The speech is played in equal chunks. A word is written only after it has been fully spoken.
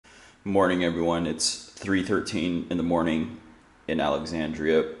Morning, everyone. It's 3:13 in the morning in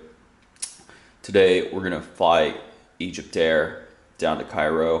Alexandria. Today, we're going to fly Egyptair down to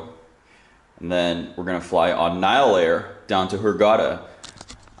Cairo, and then we're going to fly on Nile Air down to Hurghada.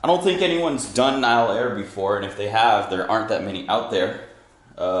 I don't think anyone's done Nile Air before, and if they have, there aren't that many out there.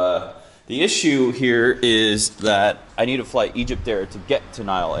 The issue here is that I need to fly Egyptair to get to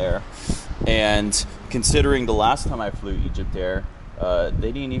Nile Air, and considering the last time I flew Egyptair,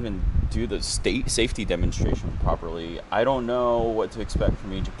 they didn't even do the state safety demonstration properly. I don't know what to expect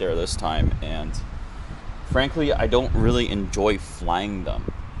from Egyptair this time, and frankly, I don't really enjoy flying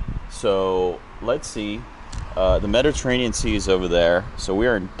them. So let's see. The Mediterranean Sea is over there, so we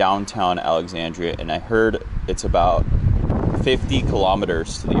are in downtown Alexandria, and I heard it's about 50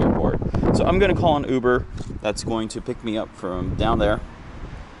 kilometers to the airport. So I'm going to call an Uber that's going to pick me up from down there,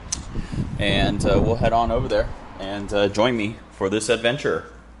 and we'll head on over there and join me for this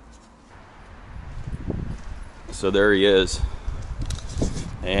adventure. So there he is.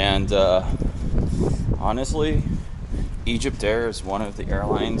 And honestly, Egyptair is one of the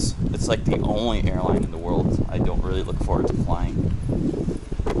airlines. It's like the only airline in the world I don't really look forward to flying.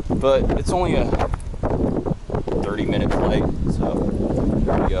 But it's only a 30-minute flight, so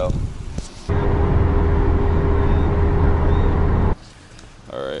there we go.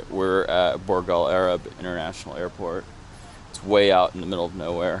 Alright, we're at Borg Al Arab International Airport. It's way out in the middle of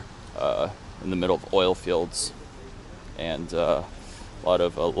nowhere, in the middle of oil fields, and a lot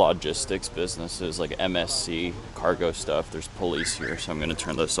of logistics businesses like MSC, cargo stuff. There's police here, so I'm going to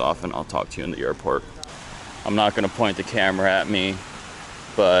turn this off and I'll talk to you in the airport. I'm not going to point the camera at me,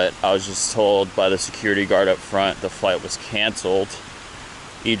 but I was just told by the security guard up front the flight was canceled.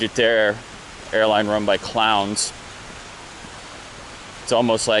 Egyptair, airline run by clowns. It's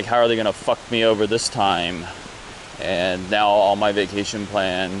almost like, how are they going to fuck me over this time? And now all my vacation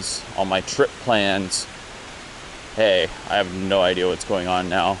plans, all my trip plans, hey, I have no idea what's going on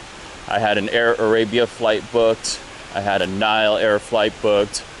now. I had an Air Arabia flight booked. I had a Nile Air flight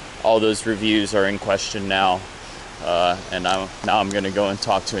booked. All those reviews are in question now. And now I'm going to go and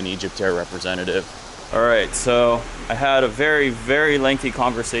talk to an Egyptair representative. All right, so I had a very, very lengthy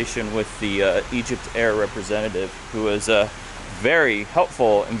conversation with the Egyptair representative, who was a very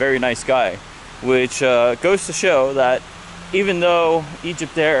helpful and very nice guy, which goes to show that even though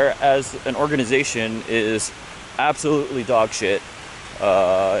Egyptair as an organization is absolutely dog shit,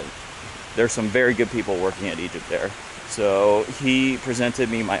 there's some very good people working at Egyptair. So he presented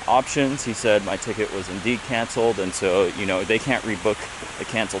me my options. He said my ticket was indeed canceled, and so, you know, they can't rebook a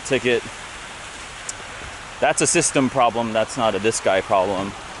canceled ticket. That's a system problem. That's not a this guy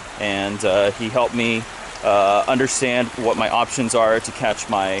problem. And he helped me understand what my options are to catch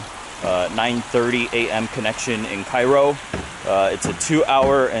my 9:30 a.m. connection in Cairo. It's a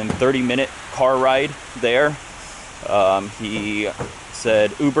 2-hour and 30-minute car ride there. He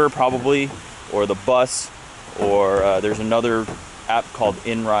said Uber probably, or the bus, or there's another app called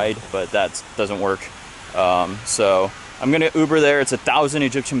InRide, but that doesn't work. So I'm gonna Uber there. It's 1,000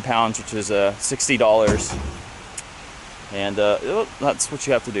 Egyptian pounds, which is $60, and that's what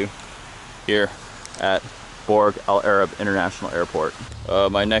you have to do here at Borg Al Arab International Airport.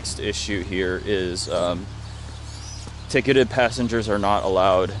 My next issue here is ticketed passengers are not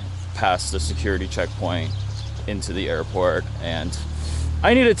allowed past the security checkpoint into the airport, and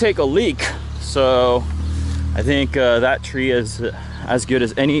I need to take a leak, so I think that tree is as good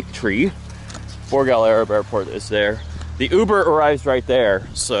as any tree. Borg Al Arab Airport is there. The Uber arrives right there,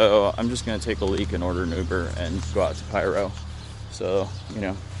 so I'm just gonna take a leak and order an Uber and go out to Cairo. So, you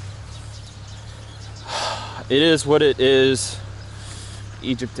know, it is what it is.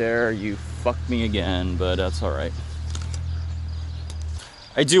 Egyptair, you fucked me again, but that's all right.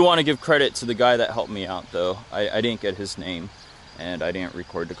 I do want to give credit to the guy that helped me out, though. I didn't get his name, and I didn't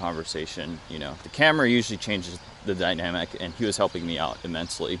record the conversation. You know, the camera usually changes the dynamic, and he was helping me out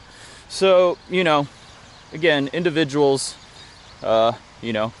immensely. So, you know, again, individuals,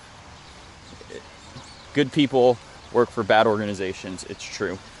 you know, good people work for bad organizations. It's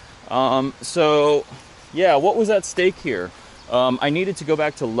true. So, yeah, what was at stake here? I needed to go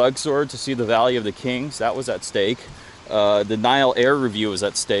back to Luxor to see the Valley of the Kings. That was at stake. The Nile Air review was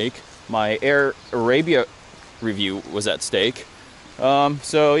at stake. My Air Arabia review was at stake.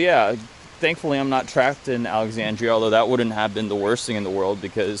 So yeah, thankfully I'm not trapped in Alexandria, although that wouldn't have been the worst thing in the world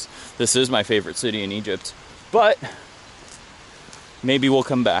because this is my favorite city in Egypt. But maybe we'll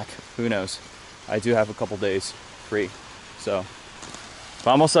come back. Who knows? I do have a couple days free. So,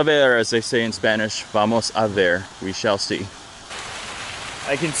 vamos a ver, as they say in Spanish. Vamos a ver. We shall see.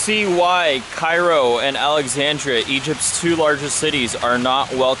 I can see why Cairo and Alexandria, Egypt's two largest cities, are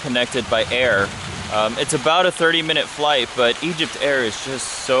not well connected by air. It's about a 30-minute flight, but Egyptair is just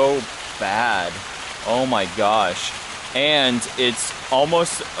so bad. Oh my gosh. And it's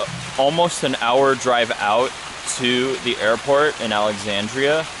almost an hour drive out to the airport in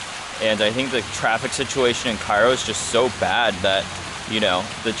Alexandria. And I think the traffic situation in Cairo is just so bad that, you know,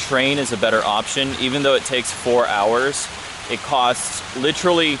 the train is a better option. Even though it takes 4 hours, it costs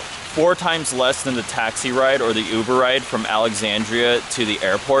literally 4 times less than the taxi ride or the Uber ride from Alexandria to the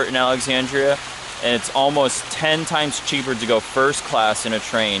airport in Alexandria. And it's almost 10 times cheaper to go first class in a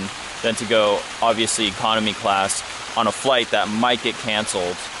train than to go, obviously, economy class on a flight that might get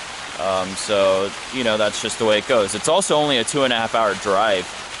canceled. So, you know, that's just the way it goes. It's also only a 2.5 hour drive.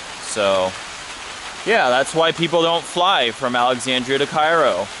 So, yeah, that's why people don't fly from Alexandria to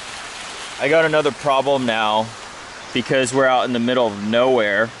Cairo. I got another problem now because we're out in the middle of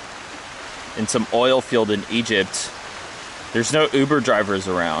nowhere in some oil field in Egypt. There's no Uber drivers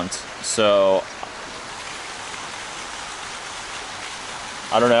around. So,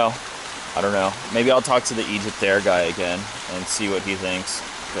 I don't know. Maybe I'll talk to the Egyptair guy again and see what he thinks.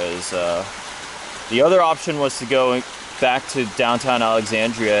 Because the other option was to go back to downtown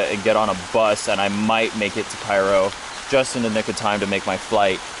Alexandria and get on a bus, and I might make it to Cairo just in the nick of time to make my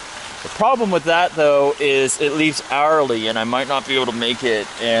flight. The problem with that, though, is it leaves hourly, and I might not be able to make it,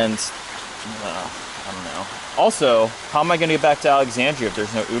 and I don't know. Also, how am I going to get back to Alexandria if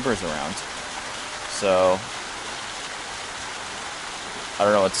there's no Ubers around? So, I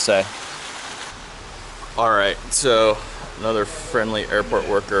don't know what to say. Alright, so another friendly airport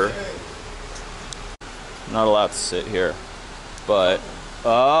worker. Not allowed to sit here. But,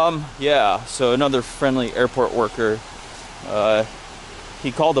 yeah, so another friendly airport worker.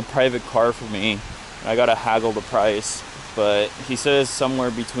 He called a private car for me. I gotta haggle the price. But he says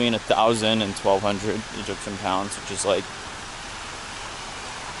somewhere between 1,000 and 1,200 Egyptian pounds, which is like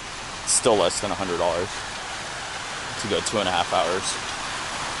still less than $100 to go 2.5 hours.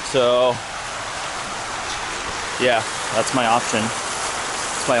 So, yeah, that's my option.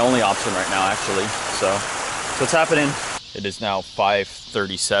 It's my only option right now, actually. So what's happening? It is now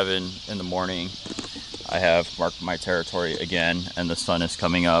 5:37 in the morning. I have marked my territory again, and the sun is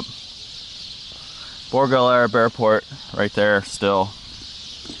coming up. Borg Al Arab Airport, right there, still.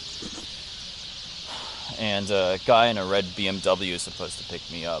 And a guy in a red BMW is supposed to pick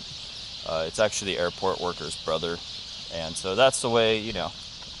me up. It's actually the airport worker's brother. And so that's the way, you know,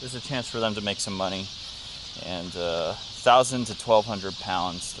 there's a chance for them to make some money. And 1,000 to 1,200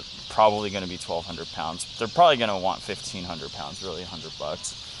 pounds, probably going to be 1,200 pounds. They're probably going to want 1,500 pounds, really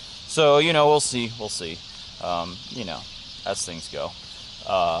 $100. So, you know, we'll see. You know, as things go.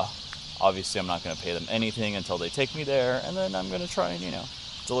 Obviously, I'm not going to pay them anything until they take me there, and then I'm going to try and, you know,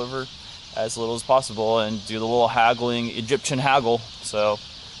 deliver as little as possible and do the little haggling, Egyptian haggle. So,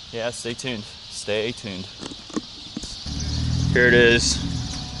 yeah, stay tuned. Stay tuned. Here it is,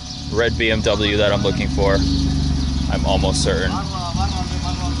 red BMW that I'm looking for. I'm almost certain.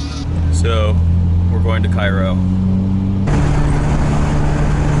 So, we're going to Cairo.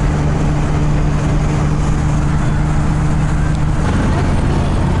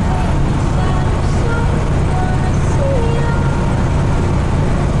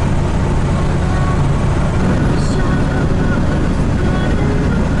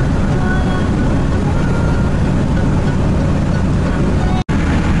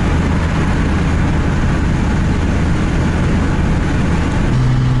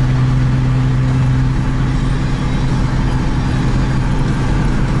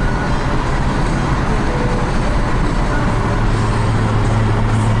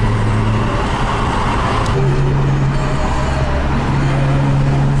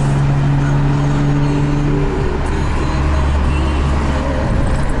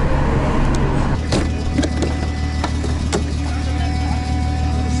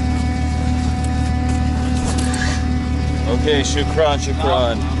 Okay,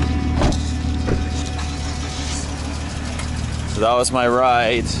 shukran. So that was my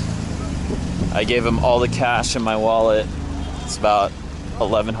ride. I gave him all the cash in my wallet. It's about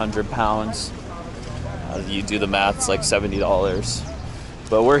 1,100 pounds. You do the math, it's like $70.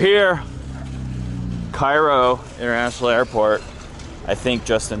 But we're here, Cairo International Airport. I think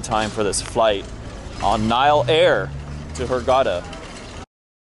just in time for this flight on Nile Air to Hurghada.